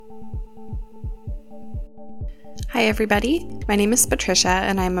Hi everybody, my name is Patricia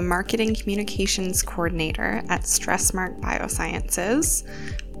and I'm a Marketing Communications Coordinator at Stressmark Biosciences.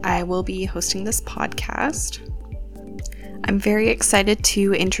 I will be hosting this podcast. I'm very excited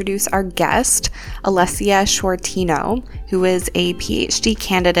to introduce our guest, Alessia Sciortino, who is a PhD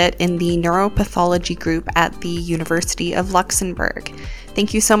candidate in the Neuropathology group at the University of Luxembourg.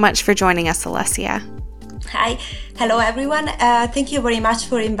 Thank you so much for joining us, Alessia. Hi. Hello, everyone. Thank you very much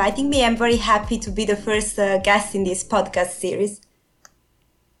for inviting me. I'm very happy to be the first guest in this podcast series.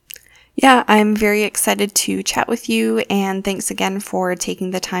 Yeah, I'm very excited to chat with you, and thanks again for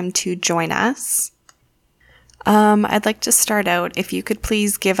taking the time to join us. I'd like to start out, if you could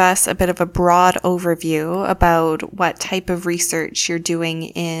please give us a bit of a broad overview about what type of research you're doing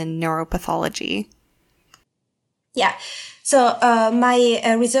in neuropathology. Yeah. So my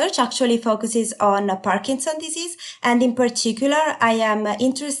research actually focuses on Parkinson's disease, and in particular, I am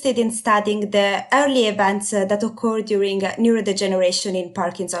interested in studying the early events that occur during neurodegeneration in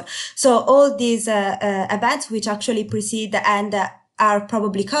Parkinson. So all these events which actually precede and are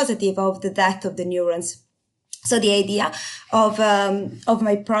probably causative of the death of the neurons. So the idea of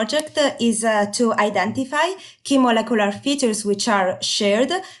my project is to identify key molecular features which are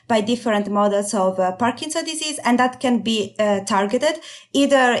shared by different models of Parkinson's disease, and that can be targeted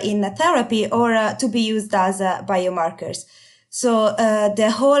either in therapy or to be used as biomarkers. So the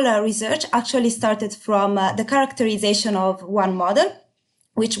whole research actually started from the characterization of one model,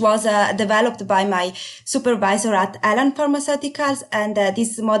 which was developed by my supervisor at Elan Pharmaceuticals. And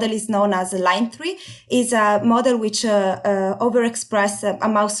this model is known as Line3. It's a model which overexpress a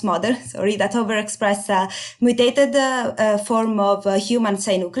mouse model, that overexpress mutated form of human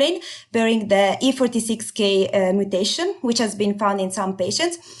synuclein bearing the E46K mutation, which has been found in some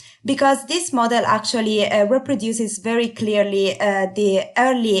patients. Because this model actually reproduces very clearly the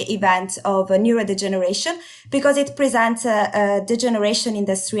early events of neurodegeneration, because it presents degeneration in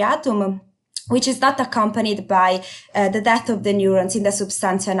the striatum, which is not accompanied by the death of the neurons in the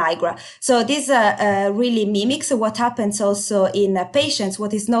substantia nigra. So this really mimics what happens also in patients,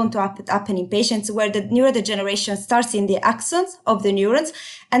 what is known to happen in patients, where the neurodegeneration starts in the axons of the neurons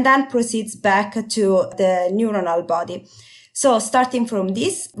and then proceeds back to the neuronal body. So starting from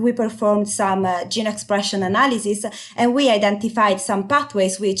this, we performed some gene expression analysis, and we identified some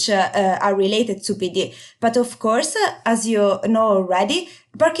pathways which are related to PD. But of course, as you know already,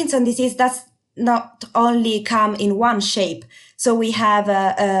 Parkinson's disease does not only come in one shape. So we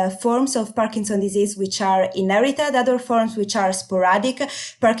have forms of Parkinson's disease which are inherited, other forms which are sporadic.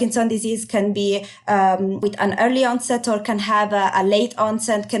 Parkinson's disease can be with an early onset or can have a late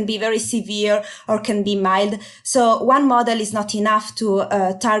onset, can be very severe or can be mild. So one model is not enough to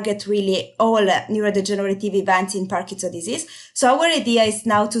target really all neurodegenerative events in Parkinson's disease. So our idea is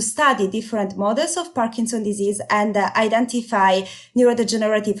now to study different models of Parkinson's disease and identify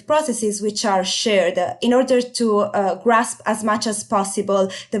neurodegenerative processes which are shared in order to grasp as much as possible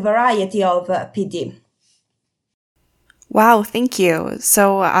the variety of PD. Wow, thank you.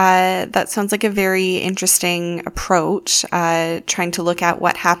 So that sounds like a very interesting approach, trying to look at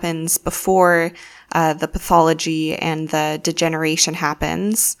what happens before the pathology and the degeneration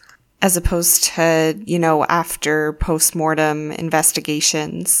happens, as opposed to, after post-mortem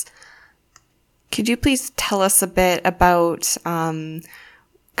investigations. Could you please tell us a bit about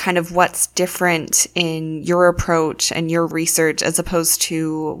kind of what's different in your approach and your research as opposed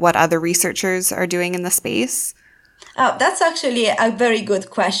to what other researchers are doing in the space? Oh, that's actually a very good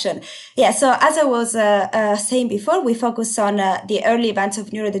question. Yeah, so as I was saying before, we focus on the early events of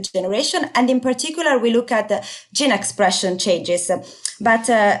neurodegeneration, and in particular, we look at the gene expression changes. But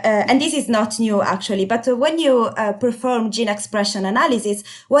and this is not new actually. But when you perform gene expression analysis,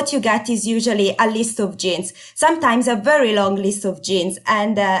 what you get is usually a list of genes, sometimes a very long list of genes,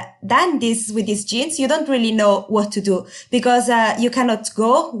 and then with these genes, you don't really know what to do, because you cannot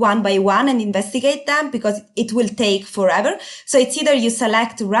go one by one and investigate them, because it will take forever. So it's either you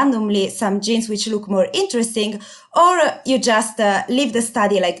select randomly some genes which look more interesting, or you just leave the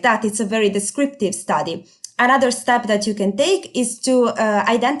study like that. It's a very descriptive study. Another step that you can take is to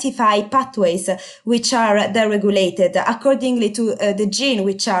identify pathways which are deregulated accordingly to the gene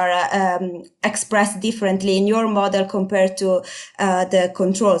which are expressed differently in your model compared to the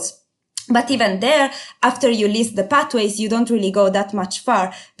controls. But even there, after you list the pathways, you don't really go that much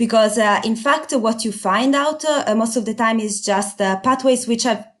far, because in fact, what you find out most of the time is just pathways which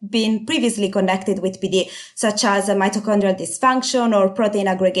have been previously connected with PD, such as mitochondrial dysfunction or protein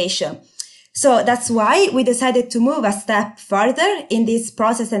aggregation. So that's why we decided to move a step further in this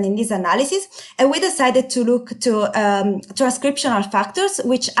process and in this analysis. And we decided to look to transcriptional factors,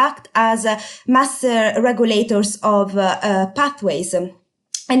 which act as master regulators of pathways.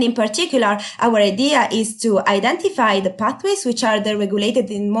 And in particular, our idea is to identify the pathways which are deregulated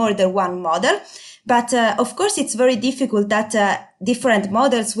in more than one model. But of course, it's very difficult that different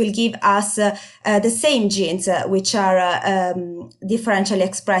models will give us the same genes which are differentially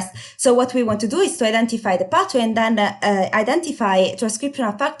expressed. So what we want to do is to identify the pathway and then identify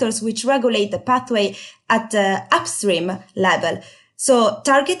transcriptional factors which regulate the pathway at the upstream level. So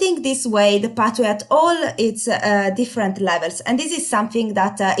targeting this way the pathway at all its different levels. And this is something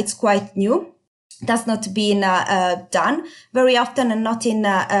that it's quite new. That's not been done very often, and not in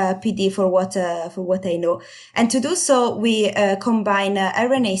PD for what I know. And to do so, we combine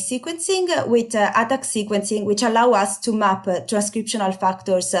RNA sequencing with ATAC sequencing, which allow us to map transcriptional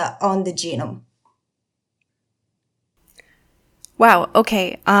factors on the genome. Wow.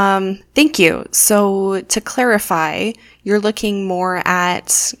 Okay. Thank you. So to clarify, you're looking more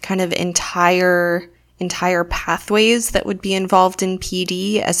at kind of entire pathways that would be involved in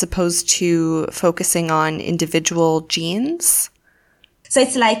PD as opposed to focusing on individual genes? So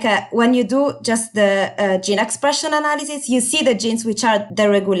it's like when you do just the gene expression analysis, you see the genes which are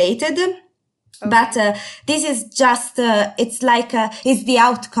deregulated. Okay. But this is just, it's like, it's the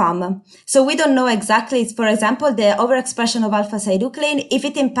outcome. So we don't know exactly, for example, the overexpression of alpha-synuclein, if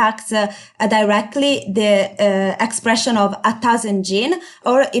it impacts directly the expression of 1,000 gene,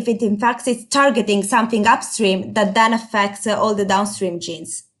 or if it impacts, it's targeting something upstream that then affects all the downstream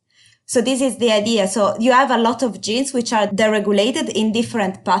genes. So this is the idea. So you have a lot of genes which are deregulated in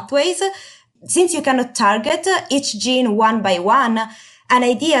different pathways. Since you cannot target each gene one by one, an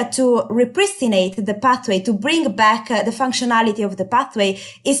idea to repristinate the pathway, to bring back the functionality of the pathway,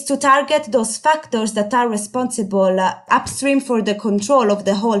 is to target those factors that are responsible upstream for the control of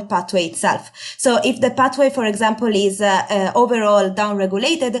the whole pathway itself. So if the pathway, for example, is overall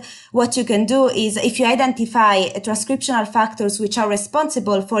downregulated, what you can do is, if you identify transcriptional factors which are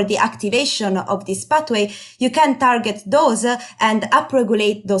responsible for the activation of this pathway, you can target those and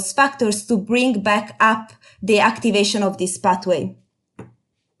upregulate those factors to bring back up the activation of this pathway.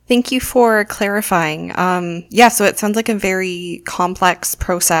 Thank you for clarifying. So it sounds like a very complex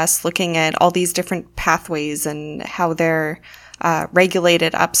process, looking at all these different pathways and how they're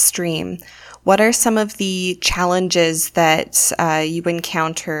regulated upstream. What are some of the challenges that you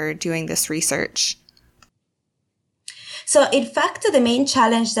encounter doing this research? So in fact, the main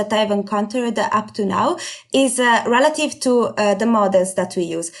challenge that I've encountered up to now is relative to the models that we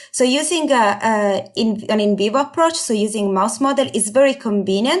use. So using an in vivo approach, so using mouse model, is very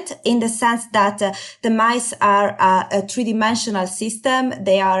convenient in the sense that the mice are a three-dimensional system.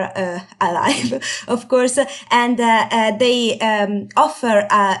 They are alive, of course, and they offer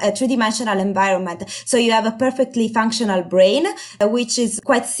a three-dimensional environment. So you have a perfectly functional brain, which is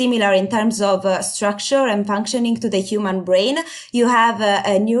quite similar in terms of structure and functioning to the human brain. You have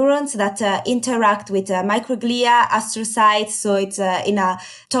neurons that interact with microglia, astrocytes, so it's in a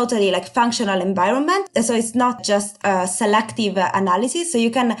totally like functional environment. So it's not just a selective analysis. So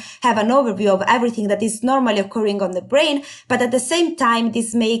you can have an overview of everything that is normally occurring on the brain, but at the same time,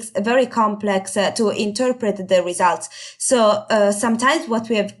 this makes it very complex to interpret the results. So sometimes what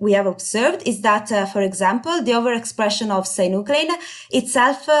we have observed is that, for example, the overexpression of synuclein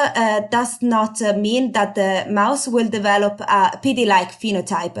itself does not mean that the mouse will develop a PD-like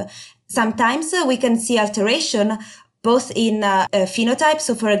phenotype. Sometimes we can see alteration both in phenotype,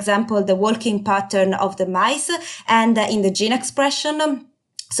 so for example, the walking pattern of the mice, and in the gene expression,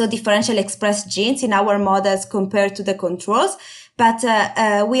 so differentially expressed genes in our models compared to the controls. But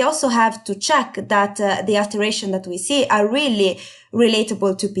we also have to check that the alteration that we see are really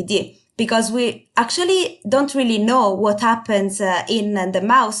relatable to PD, because we actually don't really know what happens in the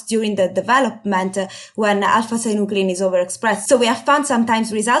mouse during the development when alpha-synuclein is overexpressed. So we have found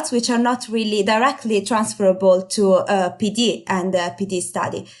sometimes results which are not really directly transferable to PD and PD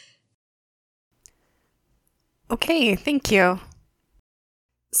study. Okay, thank you.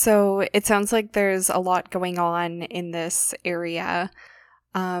 So it sounds like there's a lot going on in this area.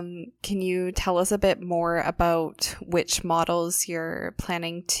 Can you tell us a bit more about which models you're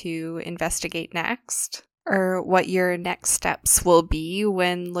planning to investigate next, or what your next steps will be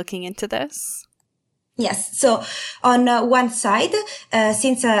when looking into this? Yes. So on one side,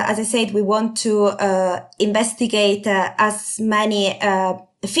 since, as I said, we want to investigate as many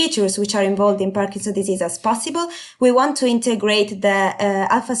features which are involved in Parkinson's disease as possible. We want to integrate the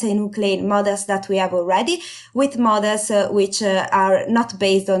alpha-synuclein models that we have already with models which are not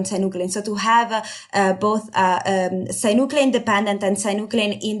based on synuclein. So to have both synuclein dependent and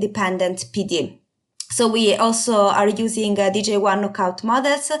synuclein independent PD. So we also are using DJ1 knockout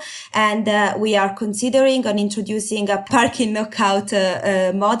models, and we are considering on introducing a Parkin knockout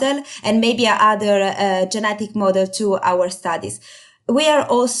model and maybe other genetic model to our studies. We are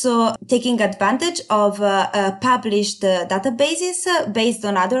also taking advantage of published databases based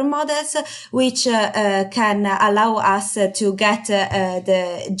on other models, which can allow us to get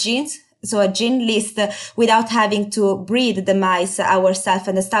the genes, so a gene list, without having to breed the mice ourselves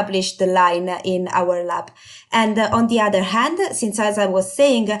and establish the line in our lab. And on the other hand, since as I was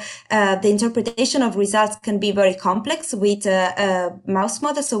saying, the interpretation of results can be very complex with mouse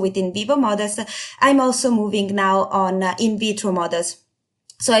models, so with in vivo models, I'm also moving now on in vitro models.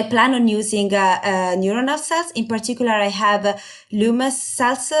 So I plan on using neuronal cells. In particular, I have Lummus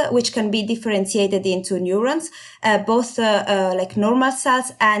cells, which can be differentiated into neurons, both like normal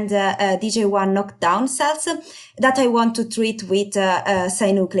cells and DJ1 knockdown cells that I want to treat with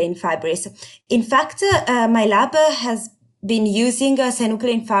synuclein fibres. In fact, my lab has been using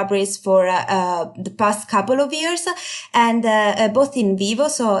synuclein fibres for the past couple of years, and both in vivo,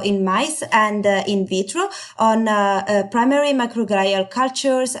 so in mice, and in vitro on primary microglial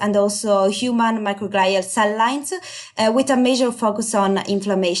cultures and also human microglial cell lines with a major focus on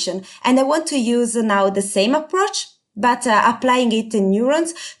inflammation. And I want to use now the same approach, but applying it in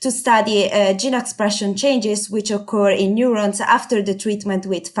neurons to study gene expression changes which occur in neurons after the treatment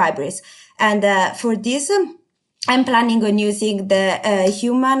with fibres. And for this, I'm planning on using the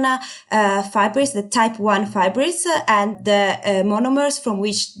human fibres, the type 1 fibres, and the monomers from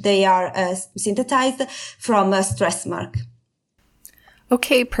which they are synthesized from stress mark.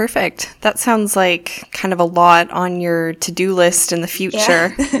 Okay, perfect. That sounds like kind of a lot on your to-do list in the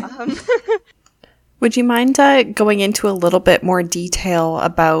future. Yeah. Would you mind going into a little bit more detail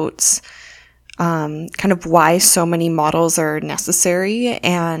about kind of why so many models are necessary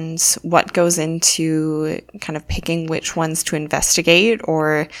and what goes into kind of picking which ones to investigate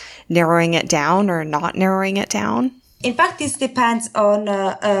or narrowing it down or not narrowing it down? In fact, this depends on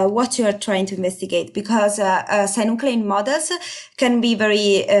what you are trying to investigate, because synuclein models can be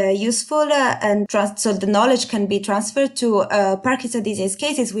very useful and so the knowledge can be transferred to Parkinson's disease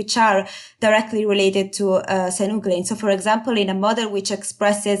cases which are directly related to synuclein. So, for example, in a model which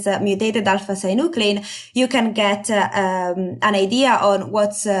expresses mutated alpha-synuclein, you can get an idea on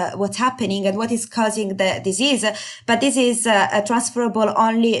what's happening and what is causing the disease. But this is transferable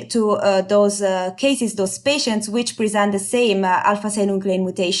only to those cases, those patients which present the same alpha-synuclein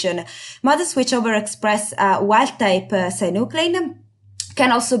mutation. Models which overexpress wild-type synuclein can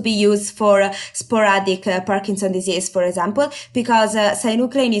also be used for sporadic Parkinson's disease, for example, because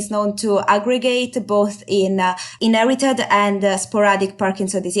synuclein is known to aggregate both in inherited and sporadic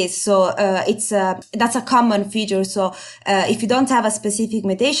Parkinson's disease. So that's a common feature. So if you don't have a specific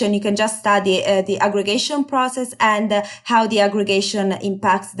mutation, you can just study the aggregation process and how the aggregation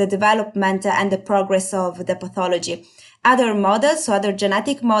impacts the development and the progress of the pathology. Other models, so other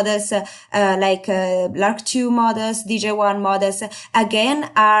genetic models, like LRRK2 models, DJ1 models, again,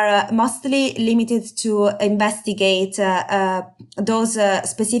 are mostly limited to investigate those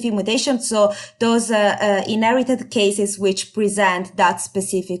specific mutations, so those inherited cases which present that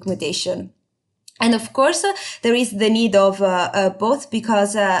specific mutation. And of course, there is the need of both,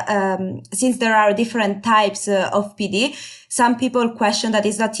 because since there are different types of PD, some people question that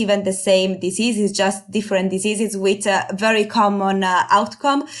it's not even the same disease, it's just different diseases with a very common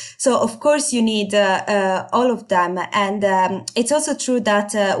outcome. So of course you need all of them. And it's also true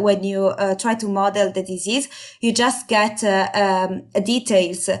that when you try to model the disease, you just get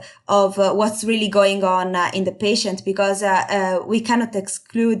details of what's really going on in the patient, because we cannot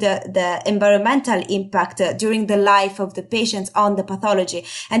exclude the environmental impact during the life of the patient on the pathology.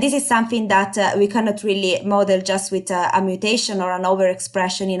 And this is something that we cannot really model just with a mutation or an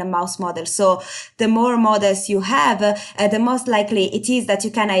overexpression in a mouse model. So the more models you have, the most likely it is that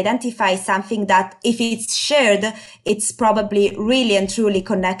you can identify something that, if it's shared, it's probably really and truly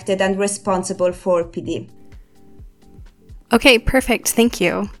connected and responsible for PD. Okay, perfect. Thank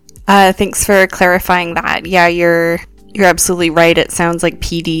you. Thanks for clarifying that. Yeah, you're absolutely right. It sounds like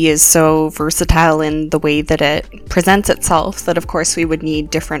PD is so versatile in the way that it presents itself that, of course, we would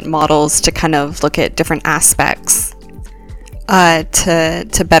need different models to kind of look at different aspects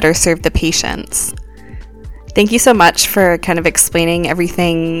to better serve the patients. Thank you so much for kind of explaining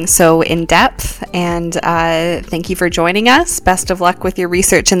everything so in depth, and thank you for joining us. Best of luck with your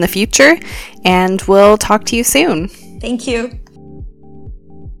research in the future, and we'll talk to you soon. Thank you.